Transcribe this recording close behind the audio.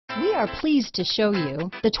We are pleased to show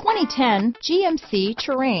you the 2010 GMC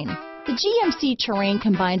Terrain. The GMC Terrain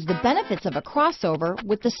combines the benefits of a crossover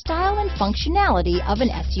with the style and functionality of an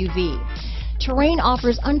SUV. Terrain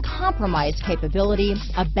offers uncompromised capability,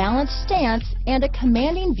 a balanced stance, and a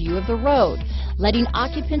commanding view of the road, letting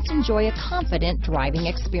occupants enjoy a confident driving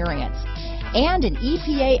experience. And an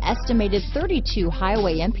EPA estimated 32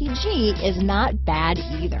 highway MPG is not bad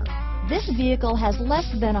either. This vehicle has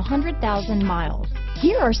less than 100,000 miles.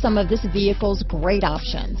 Here are some of this vehicle's great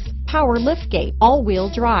options: power liftgate, all-wheel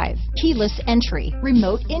drive, keyless entry,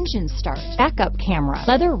 remote engine start, backup camera,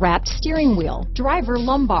 leather-wrapped steering wheel, driver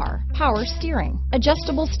lumbar, power steering,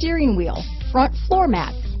 adjustable steering wheel, front floor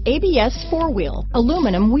mats, ABS four-wheel,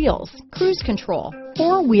 aluminum wheels, cruise control,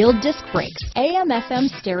 four-wheel disc brakes, AM/FM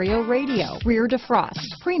stereo radio, rear defrost,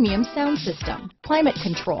 premium sound system, climate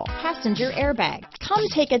control, passenger airbag. Come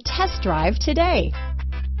take a test drive today.